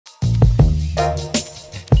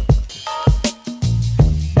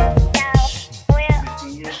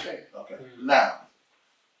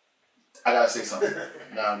I gotta say something.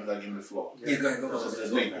 Now you gotta give me the floor. Yeah, go ahead. Go This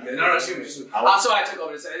is me. Yeah, no, shoot. I'm sorry I took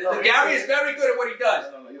over this. Gary is very good at what he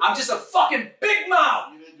does. I'm just a fucking big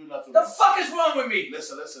mouth. You didn't do nothing. The fuck is wrong with me?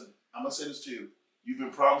 Listen. I'm gonna say this to you. You've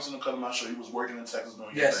been promising to come to my show. You was working in Texas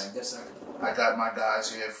doing your thing. Yes, sir. I got my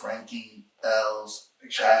guys here, Frankie, Els,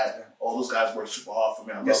 Chad. All those guys work super hard for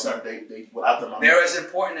me. I love them. They without them. They're as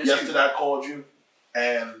important as you. Yesterday I called you,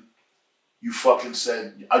 and you fucking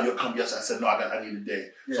said, "Oh, you'll come." Yes, I said no. I need a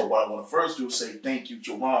day. Yeah. So what I want to first do is say thank you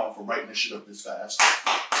to Ron for writing this shit up this fast.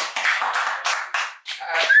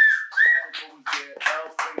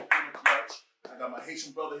 I got my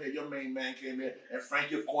Haitian brother here, your main man came here, and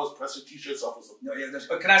Frankie, of course, pressed the t-shirts off. No, yeah,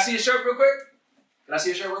 can I see your shirt real quick? Can I see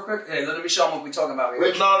your shirt real quick? Hey, let me show them what we're talking about here.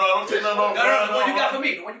 Wait, no, don't take no. No, the one you got for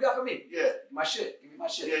me. The one you got for me. Yeah. My shit. Give me my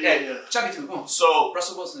shit. Yeah. Chuck it to me. Come on. So,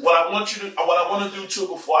 Russell Wilson. what I want to do too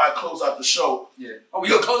before I close out the show. Yeah. Oh, we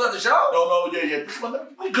gonna close out the show? No, yeah.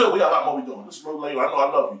 We good. We got a lot more we doing. This is real late. I know I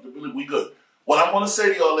love you. We good. What I want to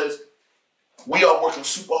say to y'all is, we are working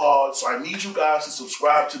super hard, so I need you guys to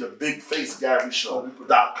subscribe to the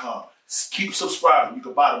BigFaceGaryShow.com. Keep subscribing. You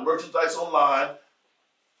can buy the merchandise online.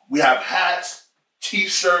 We have hats,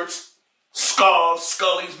 t-shirts, scarves,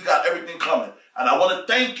 scullies. We got everything coming. And I want to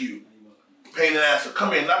thank you, Pain and Ass, for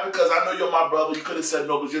coming in. Not because I know you're my brother. You could have said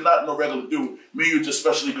no, because you're not no regular dude. Me and you are just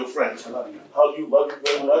especially good friends. I love you. Love you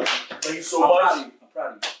very much. Thank you so much. I'm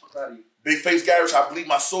proud of you. Big Face Gary Show. I believe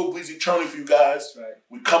my soul bleeds eternally for you guys. Right.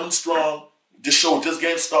 We're coming strong. This show just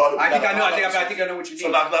getting started. I think I know what you need. So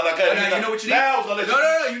you know what you need? Now I was gonna let you.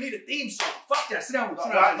 No, you need a theme song. Fuck that. Sit down.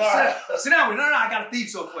 Sit down. No, I got a theme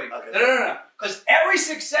song for you. Okay. No. Because every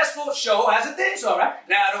successful show has a theme song, right?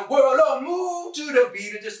 Now the world don't move to the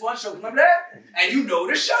beat of just one show. Remember that? And you know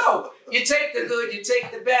the show. You take the good, you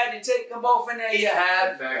take the bad, you take them both, and there you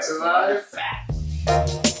have facts of life.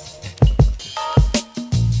 Facts.